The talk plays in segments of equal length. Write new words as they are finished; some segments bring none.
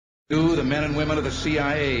You, the men and women of the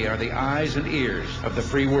CIA, are the eyes and ears of the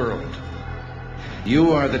free world.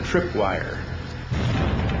 You are the tripwire.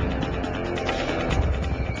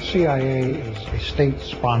 CIA is a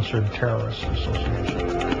state-sponsored terrorist association.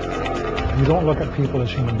 You don't look at people as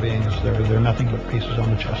human beings. They're nothing but pieces on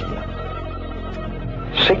the chessboard.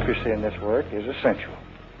 Secrecy in this work is essential.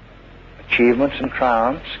 Achievements and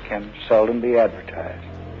triumphs can seldom be advertised.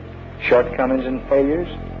 Shortcomings and failures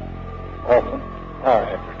often are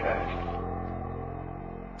advertised.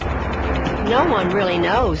 No one really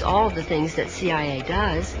knows all the things that CIA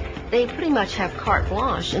does. They pretty much have carte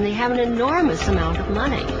blanche, and they have an enormous amount of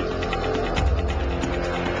money.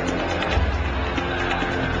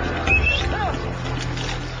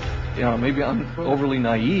 You know, maybe I'm overly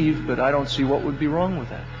naive, but I don't see what would be wrong with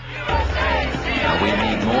that. Now, we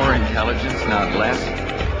need more intelligence, not less.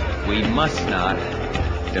 We must not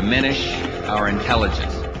diminish our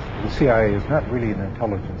intelligence. The CIA is not really an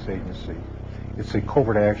intelligence agency. It's a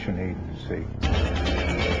covert action agency.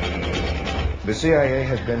 The CIA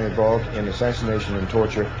has been involved in assassination and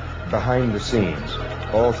torture behind the scenes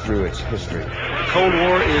all through its history. The Cold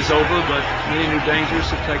War is over, but many new dangers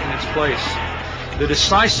have taken its place. The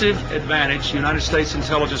decisive advantage the United States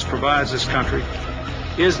intelligence provides this country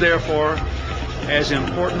is therefore as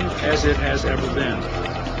important as it has ever been.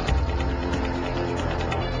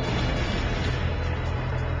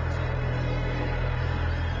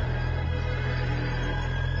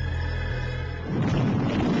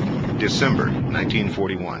 December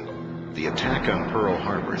 1941. The attack on Pearl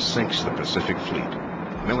Harbor sinks the Pacific Fleet.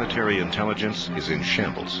 Military intelligence is in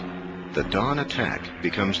shambles. The Dawn attack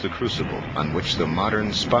becomes the crucible on which the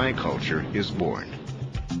modern spy culture is born.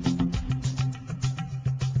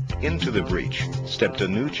 Into the breach stepped a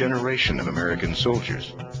new generation of American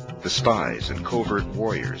soldiers, the spies and covert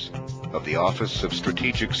warriors of the Office of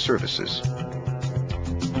Strategic Services.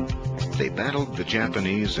 They battled the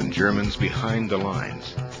Japanese and Germans behind the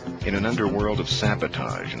lines in an underworld of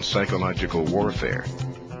sabotage and psychological warfare.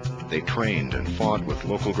 They trained and fought with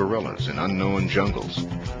local guerrillas in unknown jungles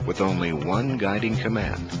with only one guiding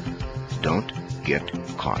command: don't get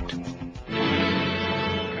caught. Come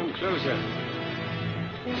closer.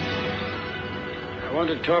 I want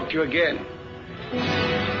to talk to you again.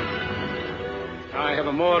 I have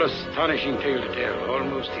a more astonishing tale to tell,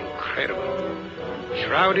 almost incredible.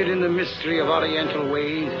 Shrouded in the mystery of Oriental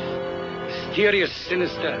ways, mysterious,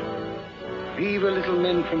 sinister, viva little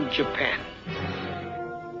men from Japan.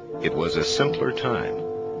 It was a simpler time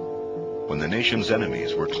when the nation's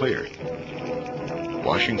enemies were clear.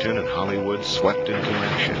 Washington and Hollywood swept into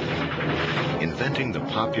action, inventing the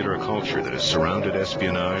popular culture that has surrounded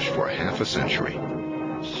espionage for half a century.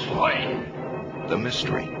 Swine. The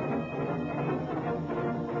mystery,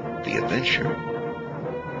 the adventure,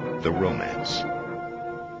 the romance.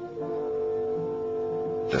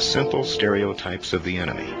 The simple stereotypes of the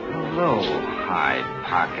enemy. Hello, hide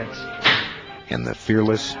pockets. And the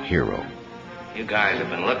fearless hero. You guys have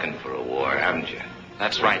been looking for a war, haven't you?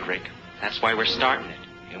 That's right, Rick. That's why we're starting it.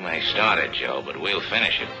 You may start it, Joe, but we'll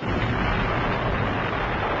finish it.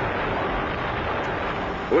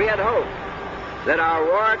 We had hoped that our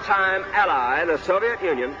wartime ally, the Soviet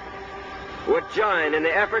Union, would join in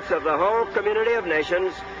the efforts of the whole community of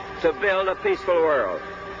nations to build a peaceful world.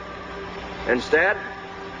 Instead,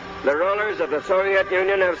 the rulers of the Soviet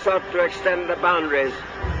Union have sought to extend the boundaries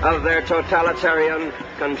of their totalitarian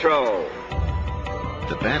control.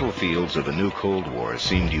 The battlefields of the new Cold War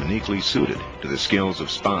seemed uniquely suited to the skills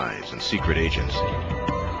of spies and secret agents.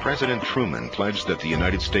 President Truman pledged that the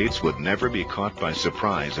United States would never be caught by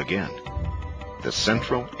surprise again. The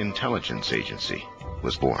Central Intelligence Agency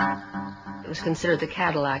was born. It was considered the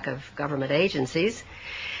Cadillac of government agencies,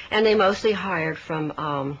 and they mostly hired from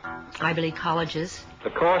Ivy League colleges. The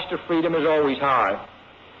cost of freedom is always high,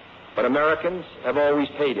 but Americans have always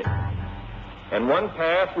paid it. And one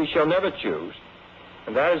path we shall never choose,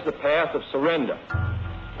 and that is the path of surrender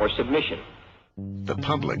or submission. The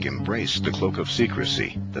public embraced the cloak of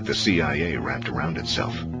secrecy that the CIA wrapped around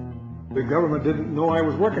itself. The government didn't know I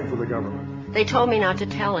was working for the government. They told me not to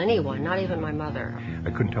tell anyone, not even my mother. I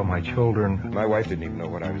couldn't tell my children. My wife didn't even know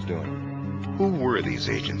what I was doing. Who were these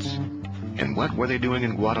agents? And what were they doing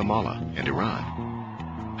in Guatemala and Iran?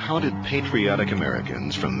 How did patriotic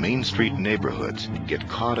Americans from Main Street neighborhoods get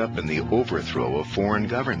caught up in the overthrow of foreign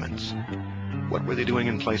governments? What were they doing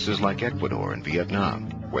in places like Ecuador and Vietnam,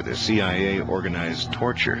 where the CIA organized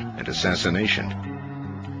torture and assassination?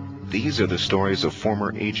 These are the stories of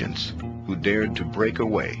former agents who dared to break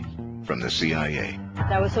away from the CIA.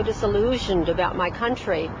 I was so disillusioned about my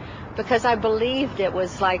country because I believed it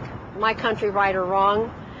was like my country, right or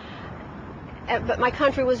wrong. But my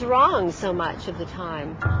country was wrong so much of the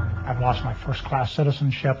time. I've lost my first-class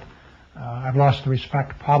citizenship. I've lost the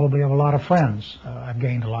respect probably of a lot of friends. I've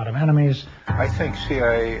gained a lot of enemies. I think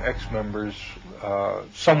CIA ex-members,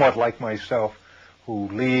 somewhat like myself, who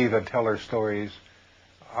leave and tell their stories,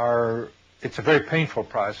 it's a very painful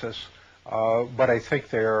process, but I think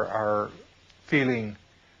they are feeling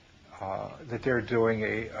that they're doing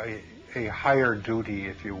a higher duty,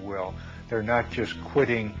 if you will. They're not just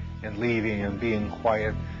quitting and leaving and being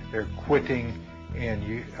quiet. They're quitting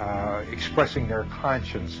and expressing their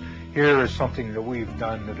conscience. Here is something that we've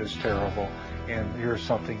done that is terrible, and here's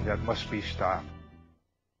something that must be stopped.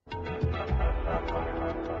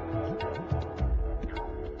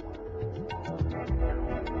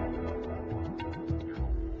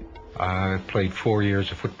 I played 4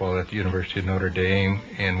 years of football at the University of Notre Dame,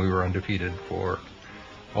 and we were undefeated for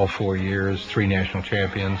all 4 years, 3 national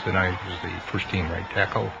champions, and I was the first team right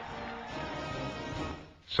tackle.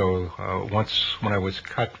 So once when I was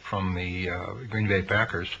cut from the Green Bay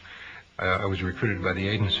Packers, I was recruited by the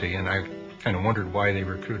agency, and I kind of wondered why they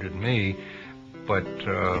recruited me. But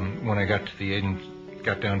when I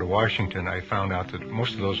got down to Washington, I found out that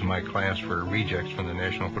most of those in my class were rejects from the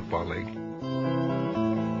National Football League.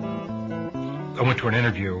 I went to an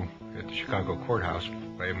interview at the Chicago courthouse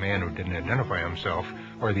by a man who didn't identify himself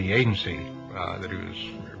or the agency that he was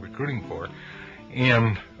recruiting for,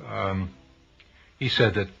 and he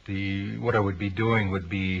said that what I would be doing would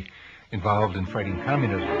be involved in fighting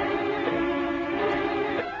communism.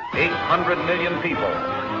 800 million people,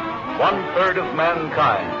 1/3 of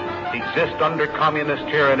mankind, exist under communist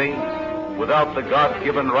tyranny without the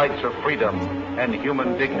God-given rights of freedom and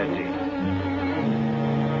human dignity.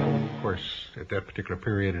 Of course, at that particular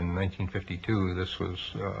period in 1952, this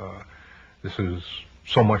was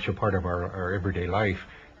so much a part of our everyday life.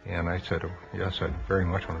 And I said, oh, yes, I very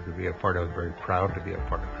much wanted to be a part of it, very proud to be a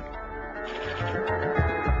part of it.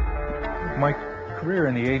 My career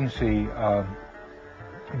in the agency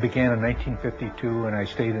began in 1952, and I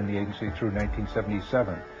stayed in the agency through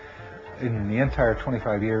 1977. In the entire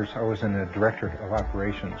 25 years, I was in the Directorate of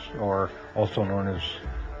Operations, or also known as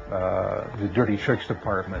the Dirty Tricks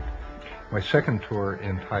Department. My second tour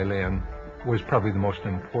in Thailand was probably the most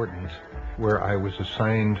important, where I was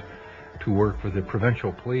assigned to work with the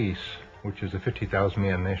Provincial Police, which is a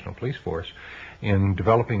 50,000-man national police force, in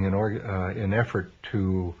developing an effort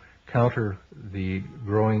to counter the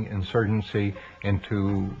growing insurgency and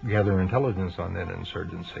to gather intelligence on that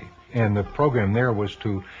insurgency. And the program there was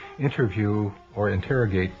to interview or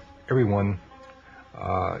interrogate everyone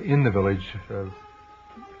in the village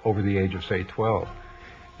over the age of, say, 12.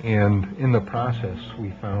 And in the process, we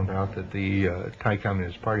found out that the Thai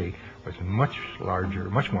Communist Party was much larger,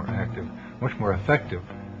 much more active, much more effective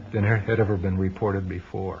than had ever been reported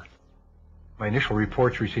before. My initial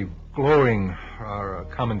reports received glowing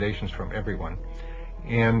commendations from everyone.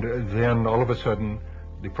 And then all of a sudden,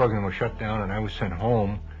 the program was shut down and I was sent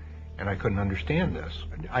home, and I couldn't understand this.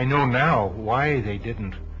 I know now why they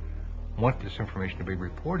didn't want this information to be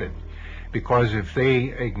reported. Because if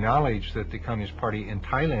they acknowledged that the Communist Party in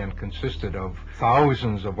Thailand consisted of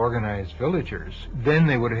thousands of organized villagers, then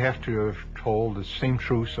they would have to have told the same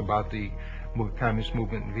truths about the communist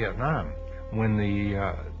movement in Vietnam, when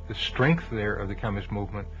the strength there of the communist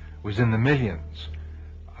movement was in the millions.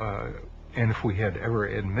 And if we had ever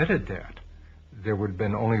admitted that, there would have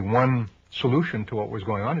been only one solution to what was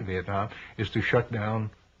going on in Vietnam, is to shut down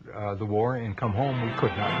the war and come home. We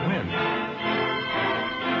could not win.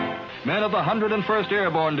 Men of the 101st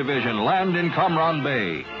Airborne Division land in Cam Ranh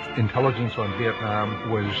Bay. Intelligence on Vietnam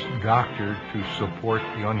was doctored to support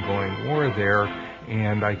the ongoing war there,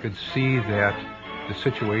 and I could see that the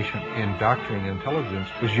situation in doctoring intelligence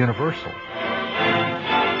was universal.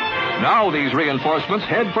 Now these reinforcements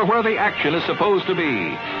head for where the action is supposed to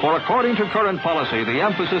be. For according to current policy, the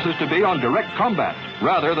emphasis is to be on direct combat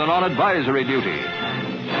rather than on advisory duty.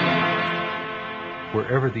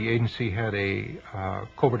 Wherever the agency had a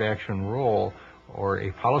covert action role or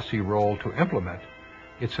a policy role to implement,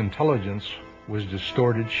 its intelligence was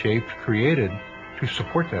distorted, shaped, created to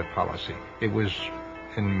support that policy. It was,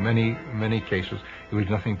 in many, many cases, it was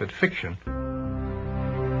nothing but fiction.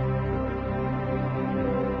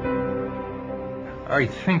 I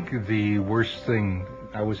think the worst thing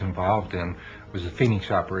I was involved in was the Phoenix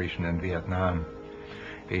operation in Vietnam,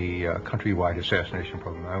 a countrywide assassination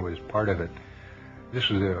program. I was part of it. This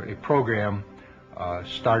was a program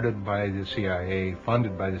started by the CIA,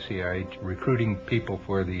 funded by the CIA, recruiting people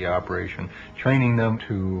for the operation, training them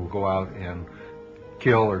to go out and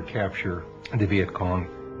kill or capture the Viet Cong.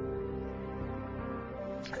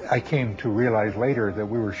 I came to realize later that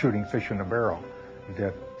we were shooting fish in a barrel,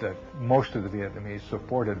 that most of the Vietnamese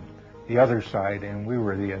supported the other side, and we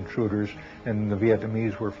were the intruders, and the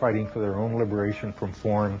Vietnamese were fighting for their own liberation from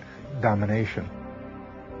foreign domination.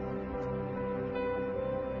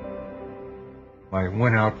 I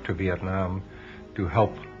went out to Vietnam to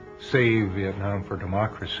help save Vietnam for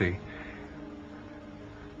democracy,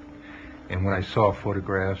 and when I saw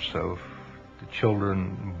photographs of the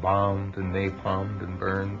children bombed and napalmed and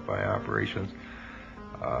burned by operations,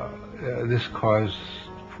 this caused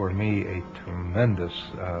for me a tremendous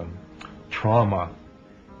trauma,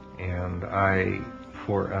 and I,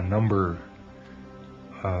 for a number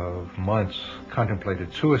of months,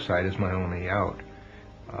 contemplated suicide as my only out.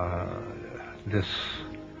 This,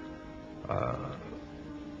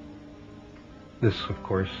 of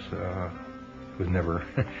course, was never.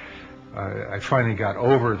 I finally got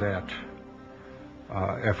over that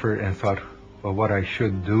effort and thought, well, what I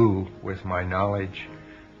should do with my knowledge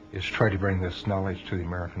is try to bring this knowledge to the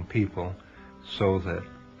American people, so that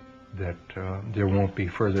there won't be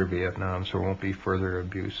further Vietnams, there won't be further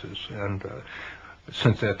abuses. And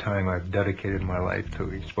since that time, I've dedicated my life to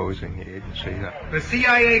exposing the agency. The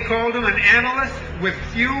CIA called him an analyst with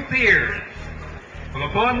few peers. Well,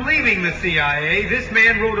 upon leaving the CIA, this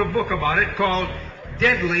man wrote a book about it called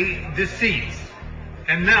Deadly Deceits.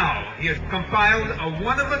 And now he has compiled a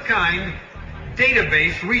one-of-a-kind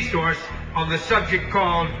database resource on the subject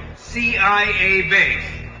called CIA Base.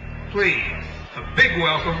 Please, a big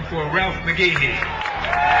welcome for Ralph McGehee.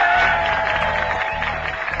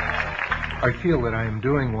 I feel that I am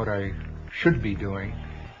doing what I should be doing,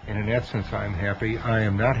 and in that sense I'm happy. I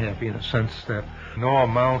am not happy in the sense that no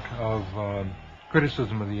amount of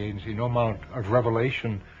criticism of the agency, no amount of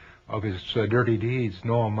revelation of his dirty deeds,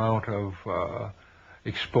 no amount of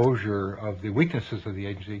exposure of the weaknesses of the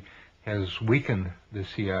agency has weakened the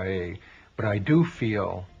CIA. But I do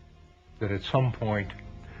feel that at some point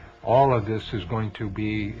all of this is going to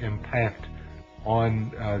be impact on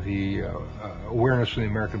the awareness of the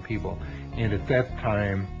American people, and at that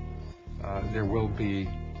time there will be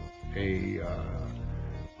an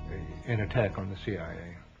attack on the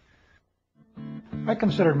CIA. I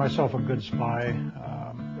considered myself a good spy.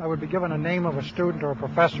 I would be given a name of a student or a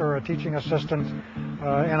professor or a teaching assistant,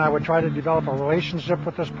 and I would try to develop a relationship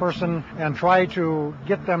with this person and try to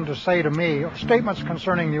get them to say to me statements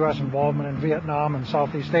concerning the U.S. involvement in Vietnam and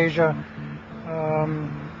Southeast Asia.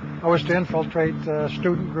 I was to infiltrate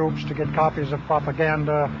student groups to get copies of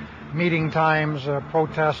propaganda, meeting times,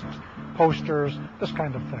 protest posters, this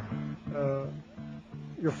kind of thing.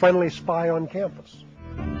 You're finally spy on campus.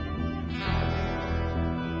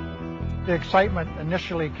 The excitement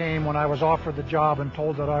initially came when I was offered the job and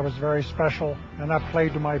told that I was very special, and that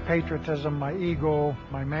played to my patriotism, my ego,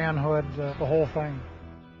 my manhood, the whole thing.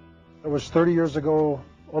 It was 30 years ago,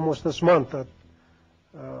 almost this month, that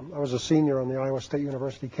I was a senior on the Iowa State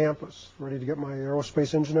University campus, ready to get my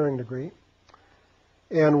aerospace engineering degree,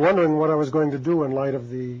 and wondering what I was going to do in light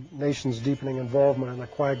of the nation's deepening involvement in the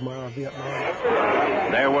quagmire of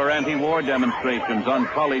Vietnam. There were anti-war demonstrations on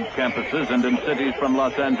college campuses and in cities from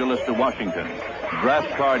Los Angeles to Washington. Draft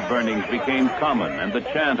card burnings became common, and the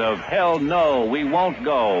chant of "Hell no, we won't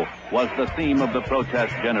go" was the theme of the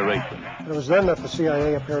protest generation. It was then that the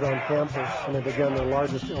CIA appeared on campus, and they began their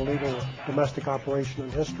largest illegal domestic operation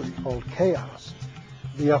in history, called Chaos.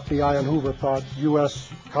 The FBI and Hoover thought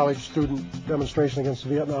U.S. college student demonstration against the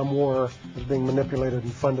Vietnam War was being manipulated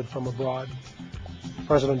and funded from abroad.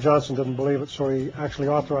 President Johnson didn't believe it, so he actually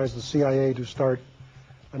authorized the CIA to start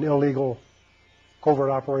an illegal covert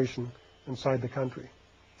operation inside the country.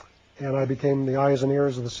 And I became the eyes and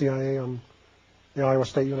ears of the CIA on the Iowa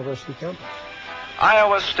State University campus.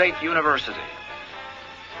 Iowa State University.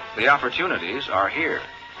 The opportunities are here.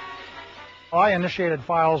 I initiated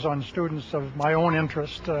files on students of my own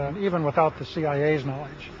interest, even without the CIA's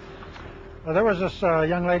knowledge. There was this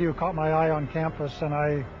young lady who caught my eye on campus, and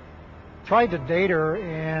I tried to date her,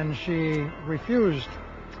 and she refused.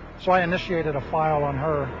 So I initiated a file on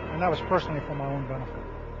her, and that was personally for my own benefit.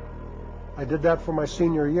 I did that for my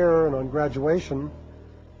senior year, and on graduation,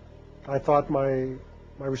 I thought my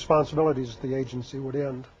responsibilities at the agency would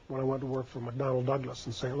end when I went to work for McDonnell Douglas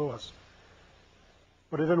in St. Louis.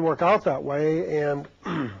 But it didn't work out that way, and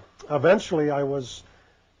eventually I was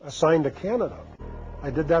assigned to Canada.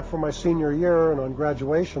 I did that for my senior year, and on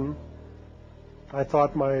graduation, I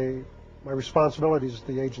thought my responsibilities at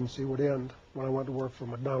the agency would end when I went to work for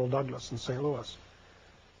McDonnell Douglas in St. Louis.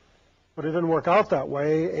 But it didn't work out that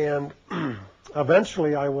way, and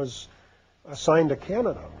eventually I was assigned to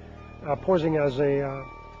Canada, posing as a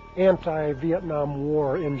anti-Vietnam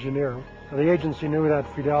War engineer. The agency knew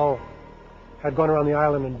that Fidel had gone around the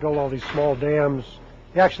island and built all these small dams.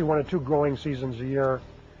 He actually wanted 2 growing seasons a year.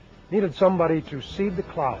 Needed somebody to seed the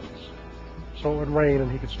clouds so it would rain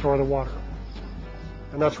and he could store the water.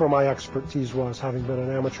 And that's where my expertise was, having been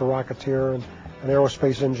an amateur rocketeer and an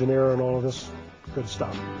aerospace engineer and all of this good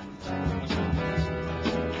stuff.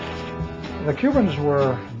 The Cubans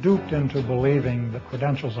were duped into believing the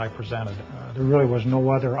credentials I presented. There really was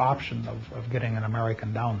no other option of getting an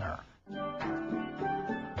American down there.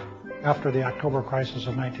 After the October crisis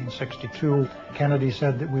of 1962, Kennedy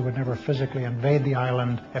said that we would never physically invade the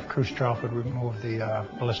island if Khrushchev would remove the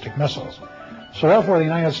ballistic missiles. So therefore, the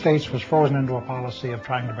United States was frozen into a policy of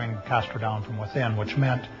trying to bring Castro down from within, which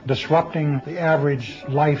meant disrupting the average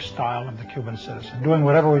lifestyle of the Cuban citizen, doing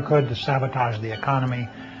whatever we could to sabotage the economy,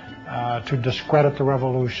 to discredit the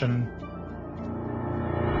revolution.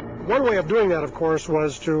 One way of doing that, of course,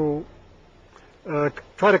 was to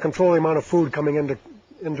try to control the amount of food coming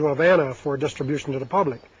into Havana for distribution to the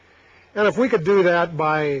public. And if we could do that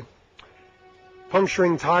by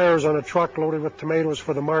puncturing tires on a truck loaded with tomatoes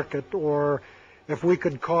for the market, or if we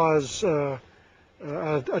could cause a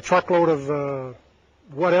truckload of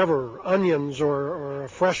whatever, onions or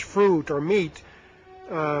fresh fruit or meat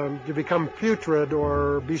to become putrid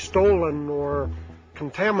or be stolen or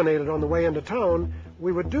contaminated on the way into town,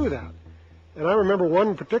 we would do that. And I remember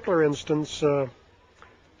one particular instance, a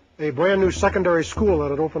brand new secondary school that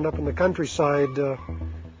had opened up in the countryside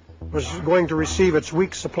was going to receive its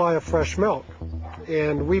week's supply of fresh milk.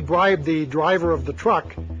 And we bribed the driver of the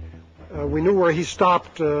truck. We knew where he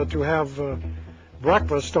stopped to have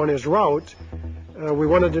breakfast on his route. We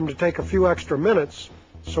wanted him to take a few extra minutes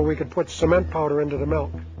so we could put cement powder into the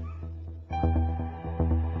milk.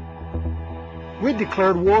 We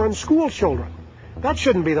declared war on school children. That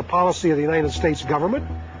shouldn't be the policy of the United States government.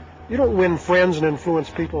 You don't win friends and influence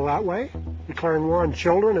people that way, declaring war on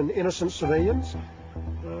children and innocent civilians.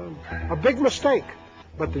 A big mistake,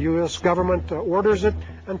 but the U.S. government orders it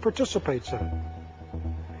and participates in it.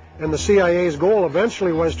 And the CIA's goal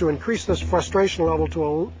eventually was to increase this frustration level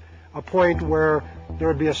to a point where there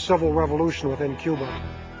would be a civil revolution within Cuba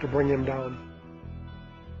to bring him down.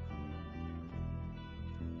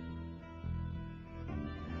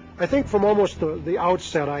 I think from almost the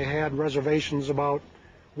outset I had reservations about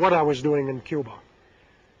what I was doing in Cuba.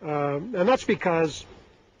 And that's because,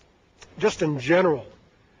 just in general,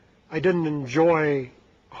 I didn't enjoy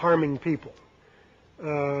harming people.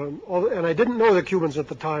 And I didn't know the Cubans at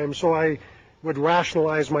the time, so I would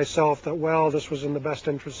rationalize myself that, well, this was in the best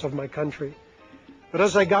interests of my country. But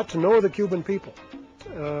as I got to know the Cuban people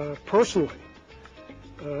personally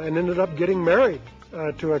and ended up getting married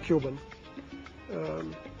to a Cuban,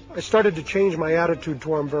 I started to change my attitude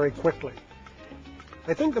toward them very quickly.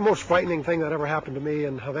 I think the most frightening thing that ever happened to me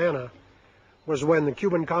in Havana was when the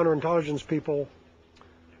Cuban counterintelligence people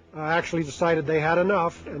actually decided they had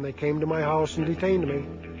enough, and they came to my house and detained me.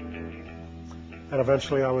 And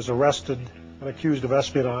eventually I was arrested and accused of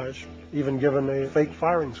espionage, even given a fake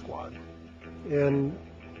firing squad. And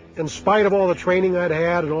in spite of all the training I'd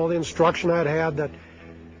had and all the instruction I'd had that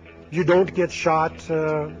you don't get shot,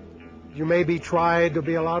 you may be tried, there'll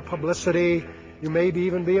be a lot of publicity, you may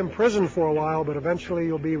even be imprisoned for a while, but eventually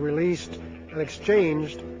you'll be released and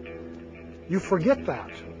exchanged. You forget that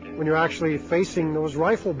when you're actually facing those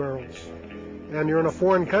rifle barrels and you're in a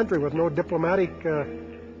foreign country with no diplomatic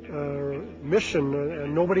mission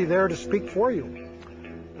and nobody there to speak for you.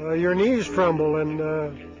 Your knees tremble and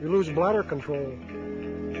you lose bladder control.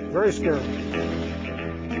 Very scary.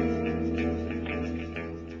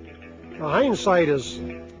 Now, hindsight is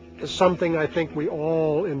something I think we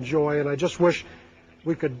all enjoy, and I just wish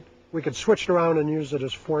we could switch it around and use it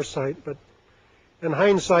as foresight. But in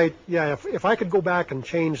hindsight, yeah, if I could go back and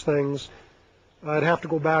change things, I'd have to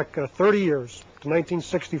go back 30 years to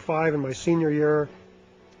 1965 in my senior year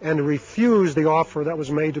and refuse the offer that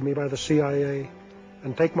was made to me by the CIA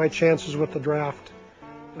and take my chances with the draft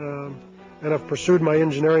and have pursued my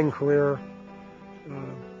engineering career.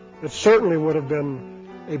 It certainly would have been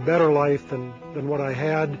a better life than what I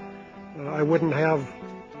had. I wouldn't have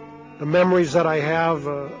the memories that I have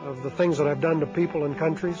of the things that I've done to people and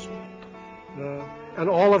countries. And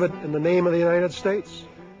all of it in the name of the United States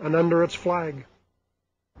and under its flag.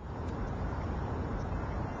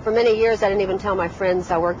 For many years, I didn't even tell my friends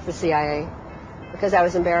I worked for CIA because I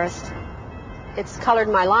was embarrassed. It's colored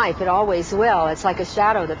my life. It always will. It's like a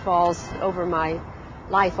shadow that falls over my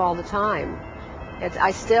life all the time.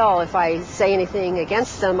 I still, if I say anything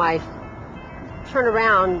against them, I turn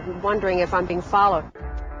around wondering if I'm being followed.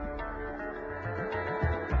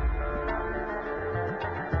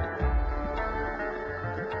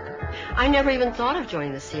 I never even thought of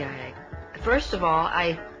joining the CIA. First of all,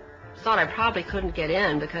 I thought I probably couldn't get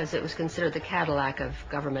in because it was considered the Cadillac of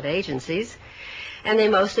government agencies, and they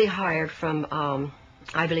mostly hired from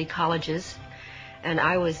Ivy League colleges, and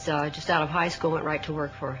I was just out of high school, went right to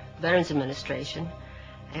work for Veterans Administration.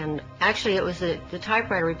 And actually, it was the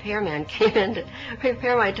typewriter repairman came in to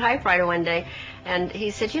repair my typewriter one day, and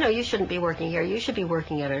he said, you know, you shouldn't be working here. You should be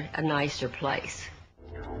working at a nicer place.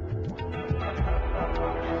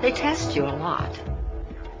 They test you a lot.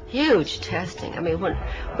 Huge testing. I mean, when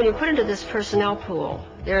you put into this personnel pool,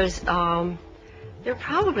 there are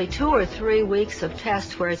probably 2 or 3 weeks of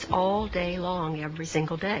tests where it's all day long, every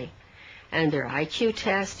single day. And there are IQ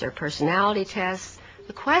tests, there are personality tests.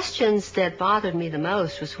 The questions that bothered me the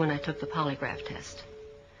most was when I took the polygraph test.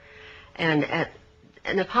 And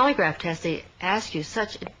in the polygraph test, they ask you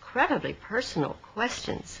such incredibly personal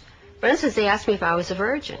questions. For instance, they asked me if I was a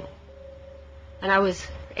virgin. And I was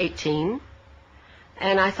 18.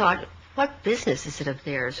 And I thought, what business is it of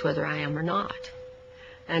theirs whether I am or not?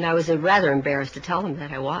 And I was rather embarrassed to tell them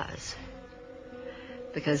that I was,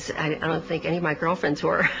 because I don't think any of my girlfriends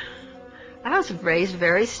were. I was raised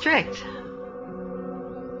very strict.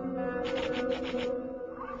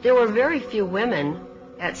 There were very few women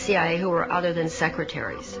at CIA who were other than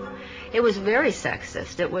secretaries. It was very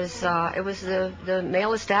sexist. It was the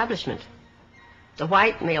male establishment, the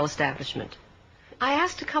white male establishment. I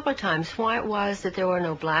asked a couple of times why it was that there were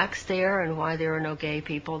no blacks there and why there were no gay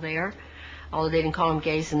people there, although they didn't call them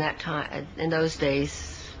gays in that time. In those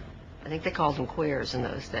days, I think they called them queers in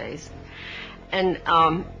those days. And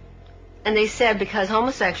they said because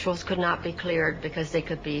homosexuals could not be cleared because they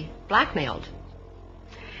could be blackmailed.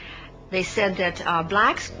 They said that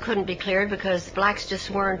blacks couldn't be cleared because blacks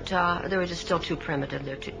just weren't, they were just still too primitive.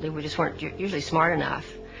 They just weren't usually smart enough.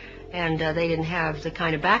 And they didn't have the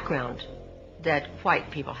kind of background that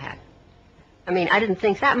white people had. I mean, I didn't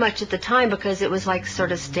think that much at the time because it was like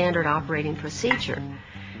sort of standard operating procedure.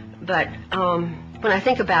 But when I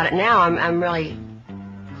think about it now, I'm really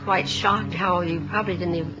quite shocked how you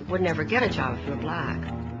probably would never get a job if you were black.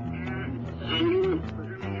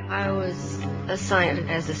 I was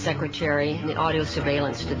assigned as a secretary in the audio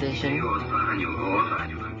surveillance division.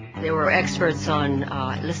 There were experts on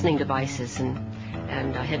listening devices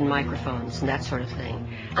and hidden microphones and that sort of thing.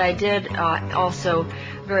 I did also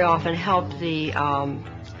very often help the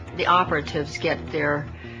operatives get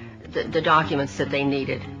the documents that they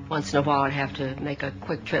needed. Once in a while, I'd have to make a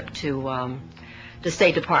quick trip to the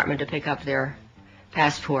State Department to pick up their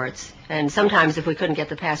passports. And sometimes, if we couldn't get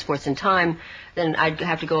the passports in time, then I'd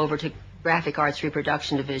have to go over to Graphic Arts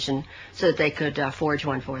Reproduction Division so that they could forge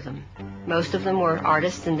one for them. Most of them were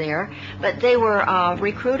artists in there, but they were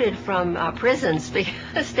recruited from prisons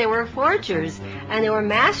because they were forgers, and they were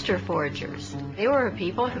master forgers. They were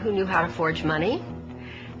people who knew how to forge money,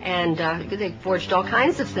 and they forged all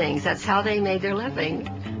kinds of things. That's how they made their living.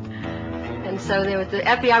 And so the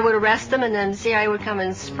FBI would arrest them, and then the CIA would come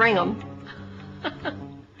and spring them.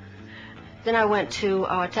 Then I went to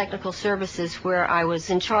technical services, where I was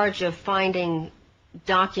in charge of finding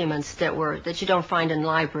documents that you don't find in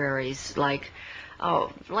libraries, like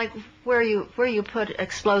where you put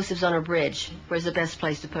explosives on a bridge. Where's the best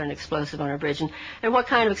place to put an explosive on a bridge, and what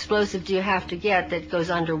kind of explosive do you have to get that goes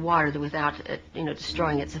underwater without it,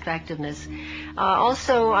 destroying its effectiveness.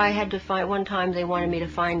 Also, I had to find, one time they wanted me to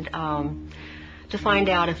find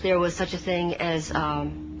out if there was such a thing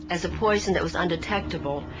as a poison that was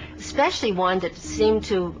undetectable, especially one that seemed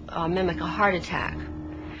to mimic a heart attack,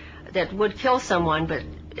 that would kill someone, but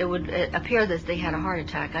it would appear that they had a heart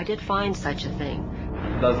attack. I did find such a thing.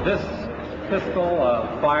 Does this pistol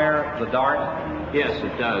fire the dart? Yes,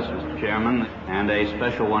 it does, Mr. Chairman, and a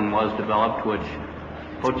special one was developed which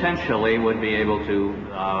potentially would be able to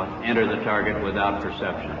enter the target without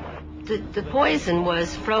perception. The poison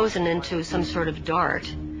was frozen into some sort of dart,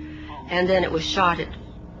 and then it was shot at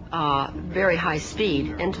very high speed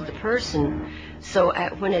into the person, so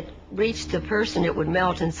when it reached the person, it would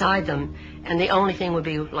melt inside them, and the only thing would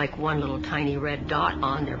be like one little tiny red dot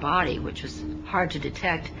on their body, which was hard to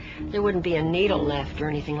detect. There wouldn't be a needle left or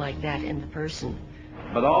anything like that in the person.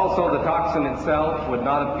 But also the toxin itself would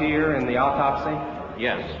not appear in the autopsy?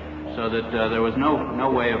 Yes, so that there was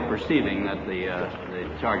no way of perceiving that the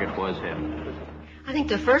target was him. I think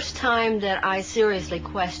the first time that I seriously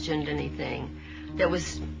questioned anything that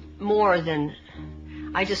was more than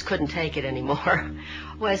I just couldn't take it anymore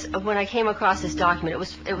was when I came across this document.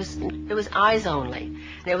 It was eyes only,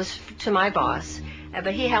 and it was to my boss,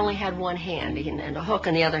 but he only had one hand and a hook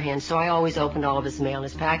in the other hand, so I always opened all of his mail and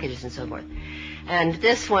his packages and so forth. And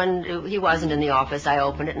this one, he wasn't in the office. I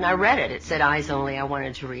opened it and I read it. It said eyes only. I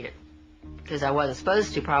wanted to read it. because I wasn't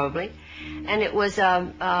supposed to probably. And it was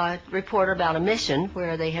a report about a mission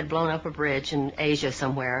where they had blown up a bridge in Asia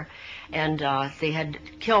somewhere, and they had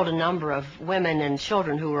killed a number of women and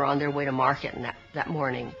children who were on their way to market that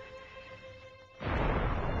morning.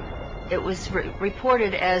 It was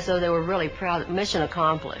reported as though they were really proud, mission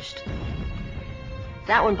accomplished.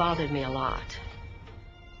 That one bothered me a lot.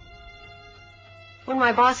 When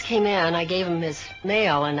my boss came in, I gave him his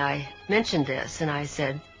mail and I mentioned this, and I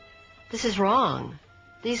said, "This is wrong.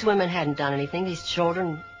 These women hadn't done anything. These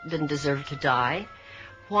children didn't deserve to die.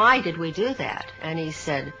 Why did we do that?" And he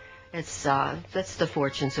said, "That's the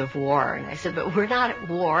fortunes of war." And I said, "But we're not at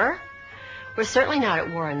war. We're certainly not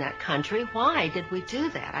at war in that country. Why did we do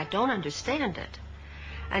that? I don't understand it."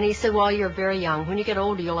 And he said, "Well, you're very young. When you get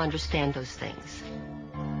older, you'll understand those things."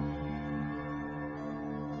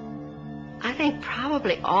 I think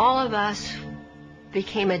probably all of us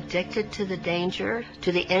became addicted to the danger,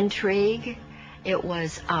 to the intrigue. It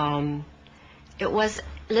was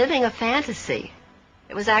living a fantasy.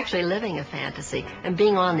 It was actually living a fantasy and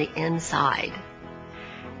being on the inside.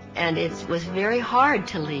 And it was very hard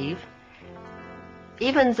to leave,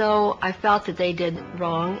 even though I felt that they did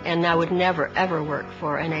wrong, and I would never, ever work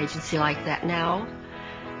for an agency like that now,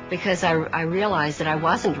 because I realized that it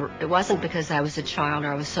wasn't because I was a child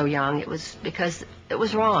or I was so young. It was because it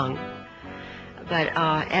was wrong. But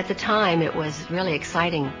at the time, it was really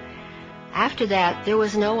exciting. After that, there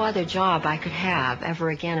was no other job I could have ever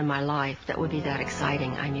again in my life that would be that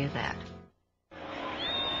exciting. I knew that.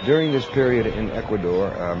 During this period in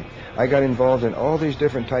Ecuador, I got involved in all these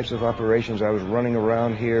different types of operations. I was running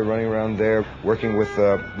around here, running around there, working with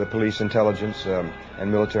the police intelligence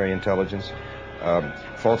and military intelligence,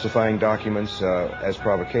 falsifying documents as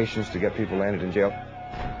provocations to get people landed in jail.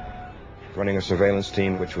 Running a surveillance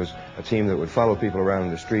team, which was a team that would follow people around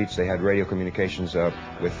in the streets. They had radio communications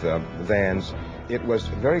with vans. It was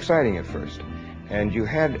very exciting at first. And you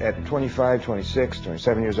had, at 25, 26,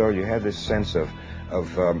 27 years old, you had this sense of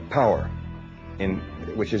power,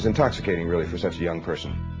 which is intoxicating, really, for such a young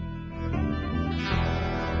person.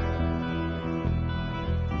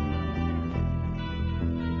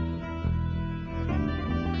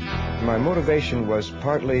 My motivation was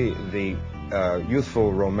partly the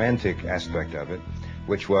youthful romantic aspect of it,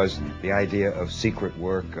 which was the idea of secret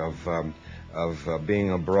work, of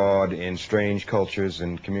being abroad in strange cultures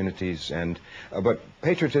and communities, but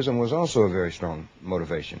patriotism was also a very strong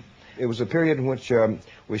motivation. It was a period in which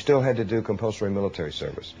we still had to do compulsory military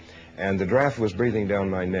service, and the draft was breathing down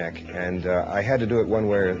my neck, and I had to do it one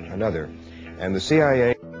way or another. And the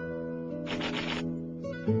CIA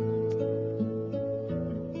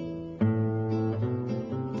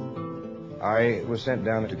I was sent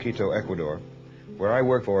down to Quito, Ecuador, where I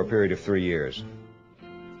worked for a period of 3 years.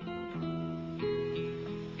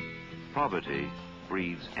 Poverty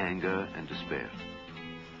breeds anger and despair.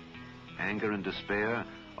 Anger and despair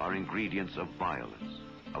are ingredients of violence,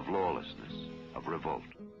 of lawlessness, of revolt.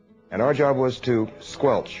 And our job was to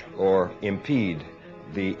squelch or impede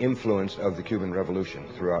the influence of the Cuban Revolution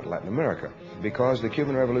throughout Latin America, because the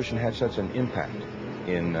Cuban Revolution had such an impact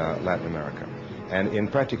in Latin America. And in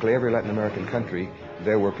practically every Latin American country,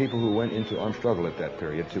 there were people who went into armed struggle at that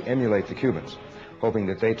period to emulate the Cubans, hoping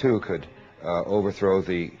that they too could overthrow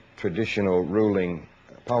the traditional ruling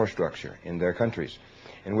power structure in their countries,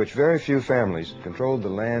 in which very few families controlled the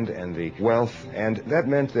land and the wealth, and that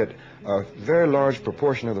meant that a very large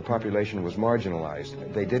proportion of the population was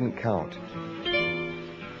marginalized. They didn't count.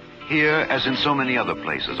 Here, as in so many other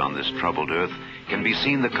places on this troubled earth, can be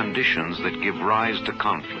seen the conditions that give rise to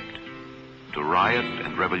conflict, to riot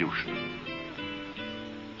and revolution.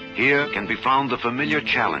 Here can be found the familiar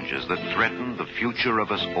challenges that threaten the future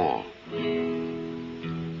of us all.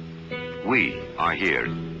 We are here.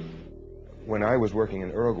 When I was working in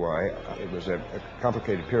Uruguay, it was a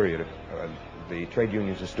complicated period. The trade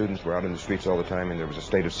unions and students were out in the streets all the time, and there was a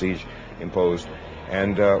state of siege imposed.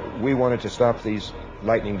 And we wanted to stop these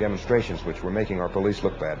lightning demonstrations, which were making our police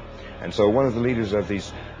look bad. And so one of the leaders of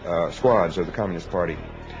these squads of the Communist Party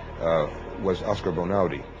was Oscar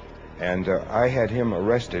Bonaudi. And I had him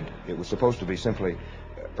arrested. It was supposed to be simply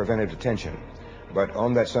preventive detention. But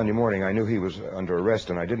on that Sunday morning, I knew he was under arrest,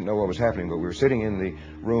 and I didn't know what was happening, but we were sitting in the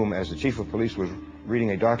room as the chief of police was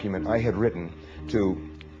reading a document I had written to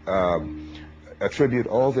attribute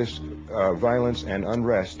all this violence and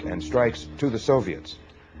unrest and strikes to the Soviets.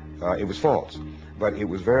 It was false, but it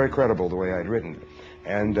was very credible the way I'd written it.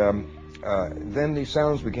 And then these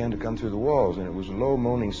sounds began to come through the walls, and it was a low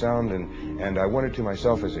moaning sound, and I wondered to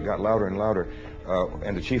myself as it got louder and louder,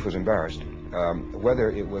 and the chief was embarrassed,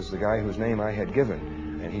 whether it was the guy whose name I had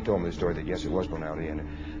given And he told me the story that, yes, it was banality, and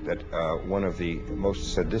that one of the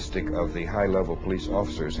most sadistic of the high-level police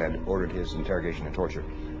officers had ordered his interrogation and torture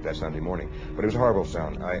that Sunday morning. But it was a horrible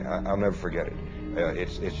sound. I'll never forget it.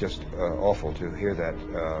 It's just awful to hear that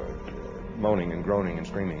moaning and groaning and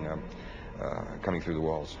screaming coming through the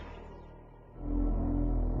walls.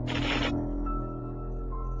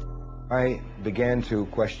 I began to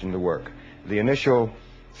question the work. The initial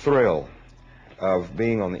thrill of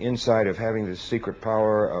being on the inside, of having this secret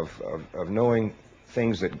power, of knowing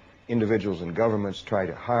things that individuals and governments try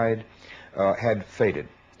to hide, had faded.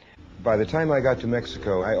 By the time I got to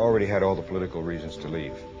Mexico, I already had all the political reasons to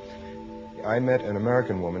leave. I met an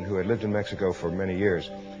American woman who had lived in Mexico for many years.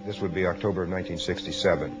 This would be October of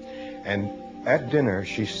 1967. And at dinner,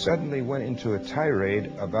 she suddenly went into a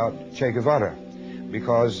tirade about Che Guevara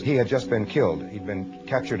because he had just been killed. He'd been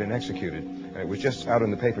captured and executed. And it was just out in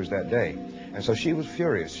the papers that day. And so she was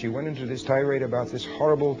furious. She went into this tirade about this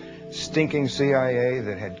horrible, stinking CIA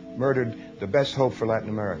that had murdered the best hope for Latin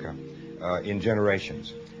America in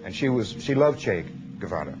generations. And she loved Che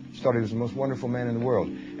Guevara. She thought he was the most wonderful man in the world.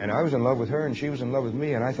 And I was in love with her, and she was in love with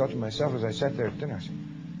me. And I thought to myself as I sat there at dinner, I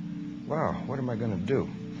said, wow, what am I going to do?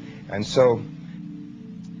 And so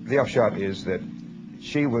the upshot is that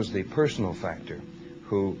she was the personal factor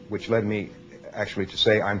which led me actually to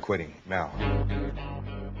say, I'm quitting now.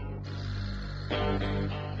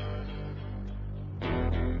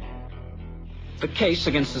 The case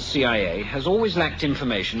against the CIA has always lacked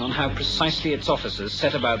information on how precisely its officers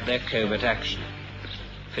set about their covert action.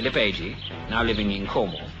 Philip Agee, now living in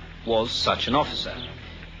Cornwall, was such an officer,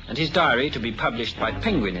 and his diary, to be published by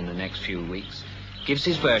Penguin in the next few weeks, gives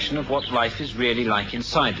his version of what life is really like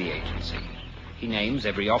inside the agency. He names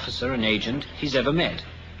every officer and agent he's ever met,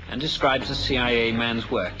 and describes the CIA man's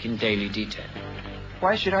work in daily detail.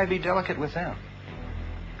 Why should I be delicate with them?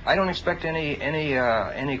 I don't expect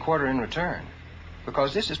any quarter in return,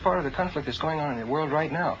 because this is part of the conflict that's going on in the world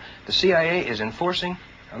right now. The CIA is enforcing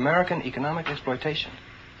American economic exploitation,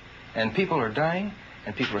 and people are dying,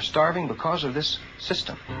 and people are starving because of this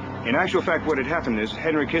system. In actual fact, what had happened is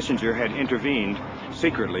Henry Kissinger had intervened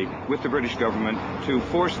secretly with the British government to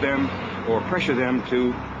force them or pressure them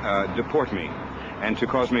to deport me and to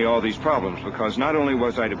cause me all these problems, because not only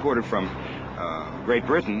was I deported from Great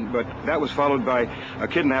Britain, but that was followed by a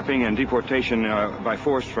kidnapping and deportation by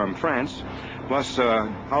force from France, plus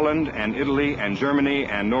Holland and Italy and Germany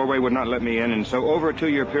and Norway would not let me in. And so over a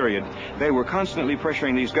 2-year period, they were constantly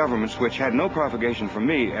pressuring these governments, which had no provocation from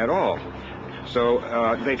me at all. So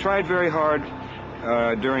they tried very hard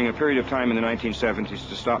during a period of time in the 1970s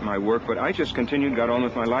to stop my work, but I just continued, got on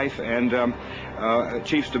with my life, and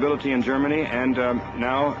achieved stability in Germany. And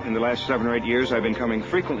now, in the last 7 or 8 years, I've been coming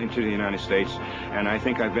frequently to the United States, and I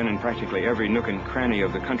think I've been in practically every nook and cranny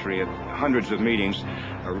of the country at hundreds of meetings,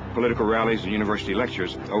 political rallies, and university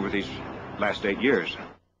lectures over these last 8 years.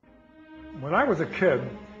 When I was a kid,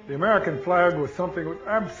 the American flag was something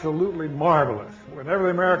absolutely marvelous. Whenever the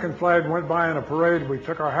American flag went by in a parade, we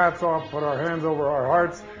took our hats off, put our hands over our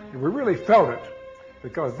hearts, and we really felt it,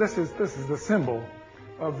 because this is the symbol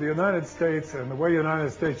of the United States and the way the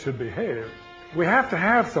United States should behave. We have to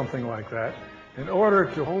have something like that in order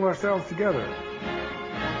to hold ourselves together.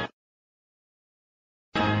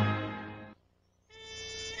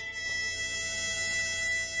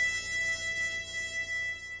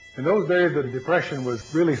 In those days, the Depression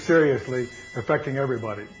was really seriously affecting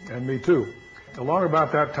everybody, and me too. Along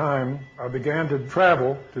about that time, I began to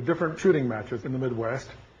travel to different shooting matches in the Midwest,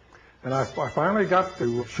 and I finally got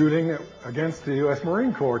to shooting against the U.S.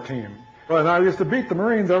 Marine Corps team. And I used to beat the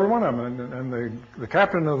Marines, every one of them, and the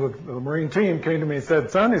captain of the Marine team came to me and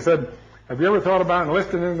said, "Son," he said, "have you ever thought about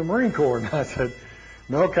enlisting in the Marine Corps?" And I said,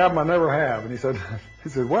 "No, Captain, I never have." And he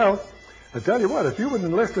said, "Well, I tell you what, if you would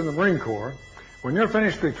enlist in the Marine Corps, when you're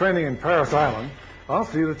finished the training in Parris Island, I'll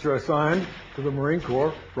see that you're assigned to the Marine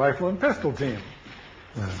Corps rifle and pistol team."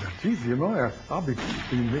 And I said, "Geez, you know, I'll be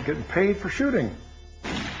getting paid for shooting."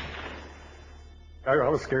 I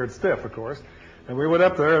was scared stiff, of course. And we went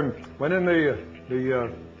up there and went in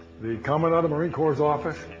the Commandant of the Marine Corps'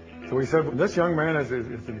 office. So he said, "This young man is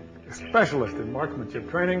a specialist in marksmanship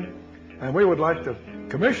training, and we would like to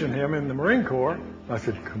commission him in the Marine Corps." I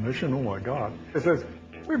said, "Commission? Oh, my God." He says,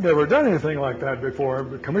 "We've never done anything like that before.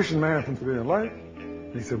 Commission man from civilian life."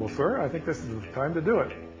 And he said, "Well, sir, I think this is the time to do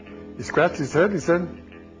it." He scratched his head. He said,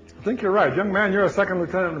 "I think you're right. Young man, you're a second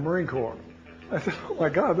lieutenant in the Marine Corps." I said, "Oh, my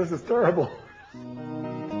God, this is terrible."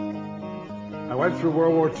 I went through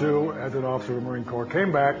World War II as an officer of the Marine Corps,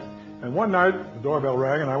 came back, and one night the doorbell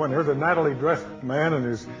rang, and I went, here's a nattily dressed man in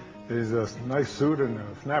his nice suit and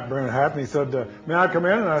a snap-brim hat, and he said, "May I come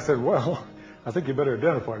in?" And I said, "Well, I think you better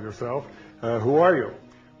identify yourself. Who are you?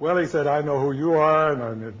 Well, he said, I know who you are,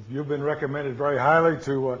 and you've been recommended very highly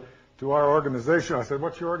to our organization. I said,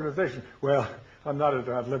 what's your organization? Well, I'm not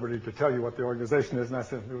at liberty to tell you what the organization is. And I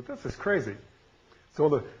said, this is crazy.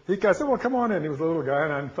 So he said, well, come on in. He was a little guy,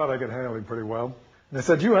 and I thought I could handle him pretty well. And they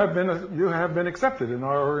said, you have been accepted in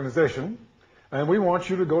our organization, and we want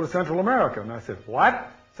you to go to Central America. And I said, what?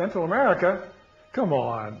 Central America? Come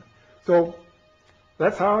on. So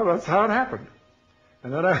that's how it happened.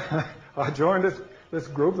 And then I joined this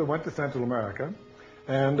group that went to Central America,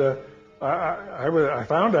 and I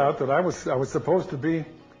found out that I was supposed to be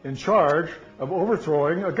in charge of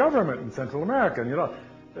overthrowing a government in Central America. And, you know,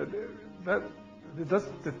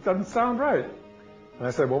 it doesn't sound right. And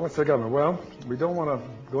I said, well, what's the government? Well, we don't want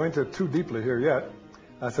to go into it too deeply here yet.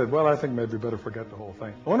 I said, well, I think maybe we better forget the whole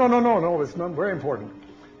thing. Oh, no, it's not very important.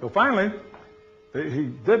 So finally, he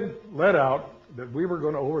did let out that we were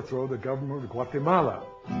going to overthrow the government of Guatemala.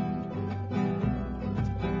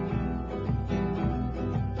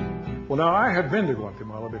 Well, now, I had been to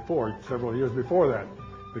Guatemala before, several years before that,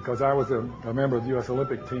 because I was a member of the U.S.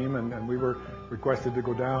 Olympic team, and we were requested to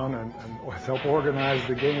go down and help organize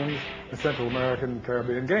the games, the Central American and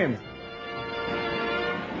Caribbean Games.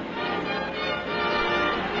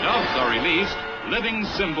 Doves are released, living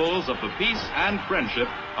symbols of the peace and friendship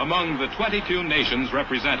among the 22 nations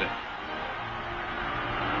represented.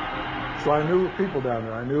 So I knew people down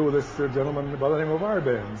there. I knew this gentleman by the name of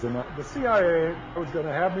Arbenz, and the CIA was going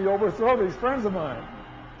to have me overthrow these friends of mine.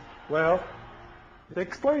 Well, they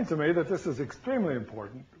explained to me that this is extremely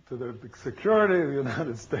important to the security of the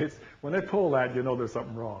United States. When they pull that, you know there's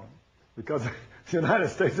something wrong, because the United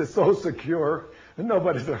States is so secure, and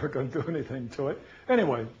nobody's ever going to do anything to it.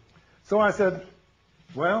 Anyway, so I said,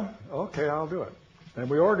 well, okay, I'll do it.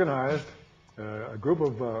 And we organized a group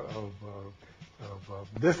of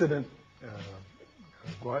dissident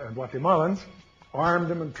Guatemalans, armed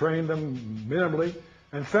them and trained them minimally,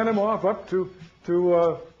 and sent them off up to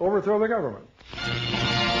overthrow the government.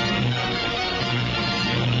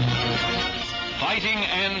 Fighting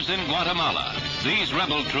ends in Guatemala. These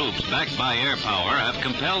rebel troops, backed by air power, have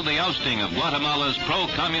compelled the ousting of Guatemala's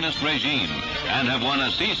pro-communist regime and have won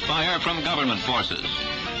a ceasefire from government forces.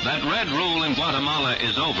 That red rule in Guatemala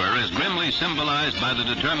is over is grimly symbolized by the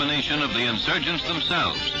determination of the insurgents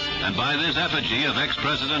themselves and by this effigy of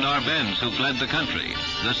ex-President Arbenz, who fled the country.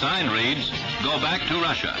 The sign reads, "Go back to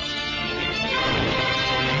Russia."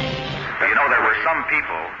 You know, there were some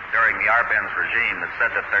people during the Arbenz regime that said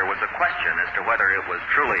that there was a question as to whether it was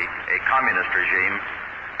truly a communist regime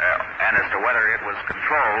and as to whether it was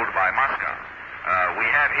controlled by Moscow. We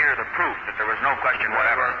have here the proof that there was no question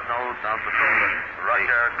whatever. There was no doubt at all.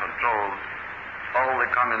 Russia controls all the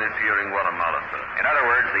communists here in Guatemala, sir. In other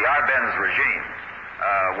words, the Arbenz regime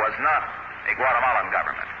was not a Guatemalan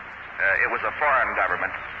government. It was a foreign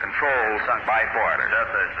government controlled by foreigners. That's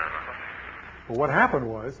it, sir. Well, what happened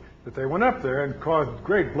was that they went up there and caused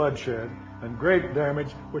great bloodshed and great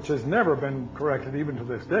damage, which has never been corrected even to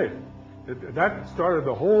this day. That started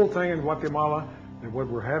the whole thing in Guatemala, and what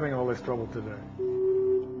we're having all this trouble today.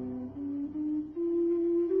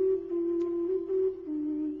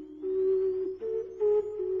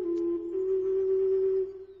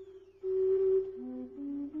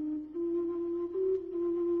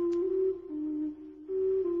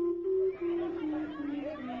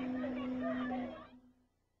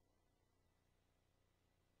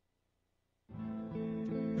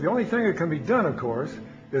 The only thing that can be done, of course,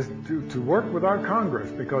 is to work with our Congress,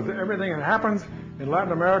 because everything that happens in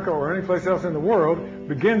Latin America or any place else in the world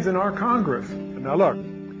begins in our Congress. Now look,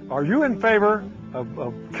 are you in favor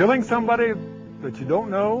of killing somebody that you don't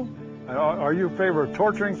know? Are you in favor of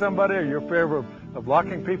torturing somebody? Are you in favor of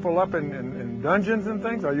locking people up in dungeons and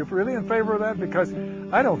things? Are you really in favor of that? Because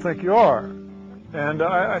I don't think you are. And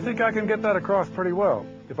I think I can get that across pretty well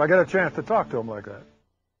if I get a chance to talk to them like that.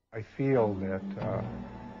 I feel that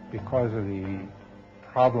because of the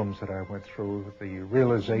problems that I went through, the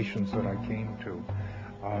realizations that I came to,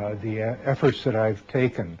 the efforts that I've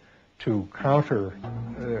taken to counter,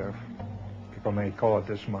 people may call it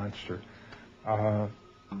this monster,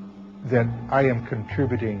 that I am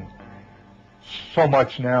contributing so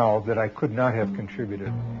much now that I could not have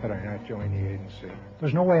contributed had I not joined the agency.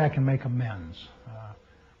 There's no way I can make amends,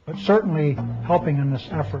 but certainly helping in this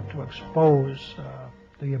effort to expose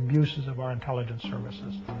the abuses of our intelligence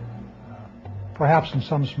services, perhaps in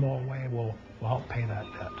some small way will help pay that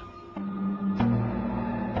debt.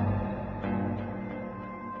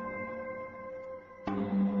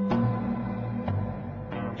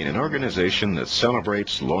 In an organization that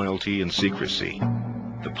celebrates loyalty and secrecy,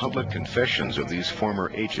 The public confessions of these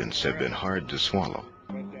former agents have been hard to swallow.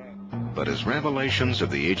 But as revelations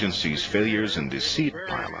of the agency's failures and deceit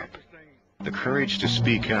pile up, the courage to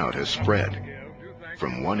speak out has spread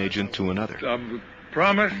from one agent to another.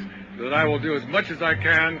 Promise that I will do as much as I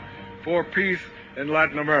can for peace in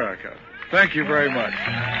Latin America. Thank you very much.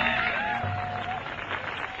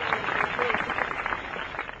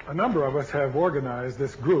 A number of us have organized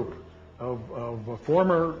this group of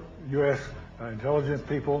former U.S. intelligence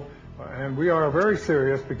people, and we are very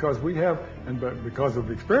serious because we have, because of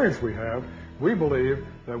the experience we have, we believe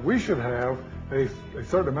that we should have a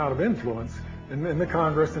certain amount of influence in the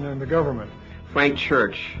Congress and in the government. Frank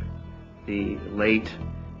Church, the late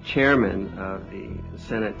chairman of the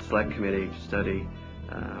Senate Select Committee to study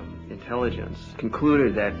intelligence,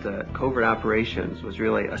 concluded that covert operations was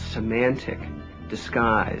really a semantic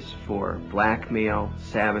disguise for blackmail,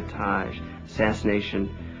 sabotage, assassination,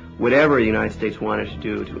 whatever the United States wanted to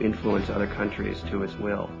do to influence other countries to its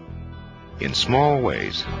will. In small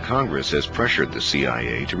ways, Congress has pressured the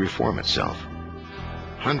CIA to reform itself.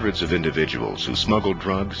 Hundreds of individuals who smuggled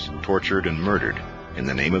drugs, tortured, and murdered in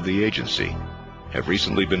the name of the agency have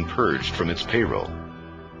recently been purged from its payroll,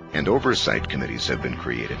 and oversight committees have been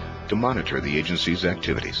created to monitor the agency's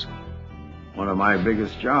activities. One of my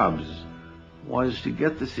biggest jobs was to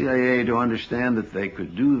get the CIA to understand that they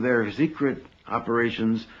could do their secret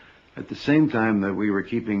operations at the same time that we were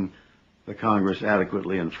keeping the Congress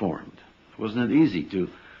adequately informed. Wasn't it easy to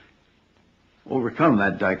overcome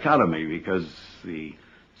that dichotomy, because the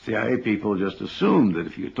CIA people just assumed that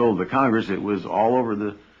if you told the Congress, it was all over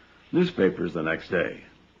the newspapers the next day.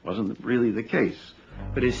 Wasn't really the case.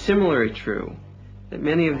 But it's similarly true that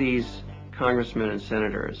many of these congressmen and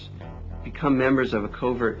senators become members of a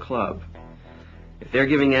covert club. If they're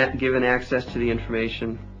given access to the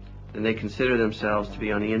information, then they consider themselves to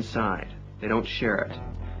be on the inside. They don't share it.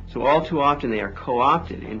 So all too often they are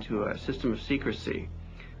co-opted into a system of secrecy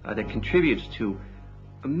that contributes to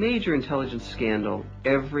a major intelligence scandal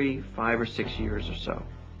every 5 or 6 years or so.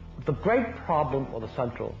 The great problem of the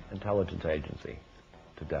Central Intelligence Agency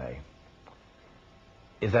today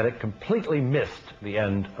is that it completely missed the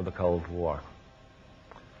end of the Cold War.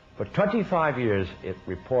 For 25 years, it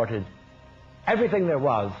reported everything there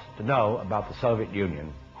was to know about the Soviet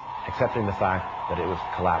Union, excepting the fact that it was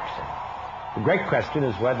collapsing. The great question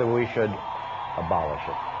is whether we should abolish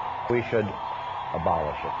it. We should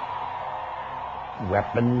abolish it.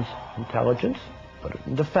 Weapons intelligence, put it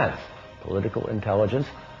in defense. Political intelligence,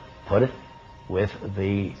 put it with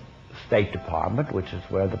the State Department, which is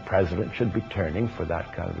where the president should be turning for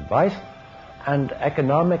that kind of advice. And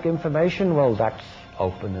economic information, well, that's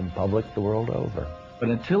open and public the world over. But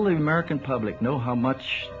until the American public know how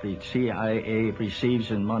much the CIA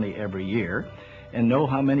receives in money every year, and know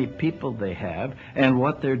how many people they have, and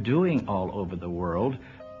what they're doing all over the world,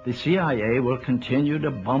 the CIA will continue to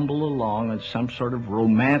bumble along in some sort of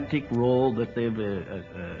romantic role that they've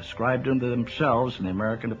ascribed unto themselves, and the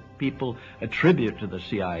American people attribute to the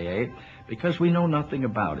CIA, because we know nothing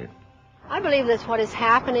about it. I believe that what is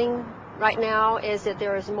happening right now is that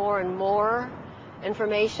there is more and more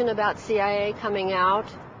information about CIA coming out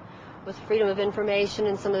with freedom of information,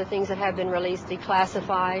 and some of the things that have been released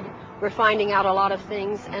declassified. We're finding out a lot of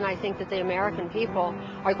things, and I think that the American people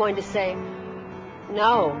are going to say,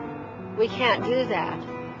 no, we can't do that.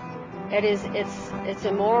 It's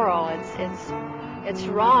immoral. It's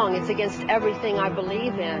wrong. It's against everything I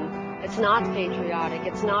believe in. It's not patriotic.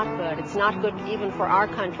 It's not good. It's not good even for our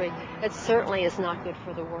country. It certainly is not good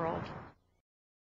for the world.